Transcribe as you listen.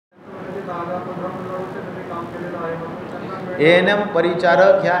ANM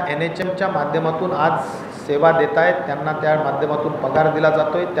परिचारक ह्या NHMच्या माध्यमातून आज सेवा देत आहेत, त्यांना त्या माध्यमातून पगार दिला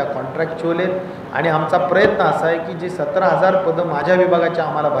जातोय, त्या कॉन्ट्रॅक्च्युअल आहेत आणि आमचा प्रयत्न असा आहे की जे 17,000 पदं माझ्या विभागाच्या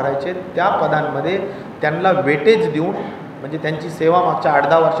आम्हाला भरायचे त्या पदांमध्ये त्यांना वेटेज देऊन, म्हणजे त्यांची सेवा मागच्या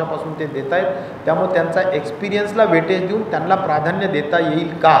 8-10 वर्षापासून ते देत आहेत, त्यामुळे त्यांचा एक्सपिरियन्सला वेटेज देऊन त्यांना प्राधान्य देता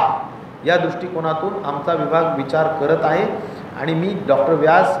येईल का या दृष्टिकोनातून आमचा विभाग विचार करत आहे. आणि मी डॉक्टर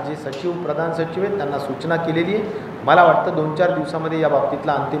व्यास जे सचिव प्रधान सचिव आहेत त्यांना सूचना केलेली आहे. मला वाटतं 2-4 दिवसामध्ये या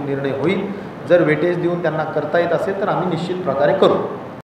बाबतीतला अंतिम निर्णय होईल. जर वेटेज देऊन त्यांना करता येत असेल तर आम्ही निश्चित प्रकारे करू.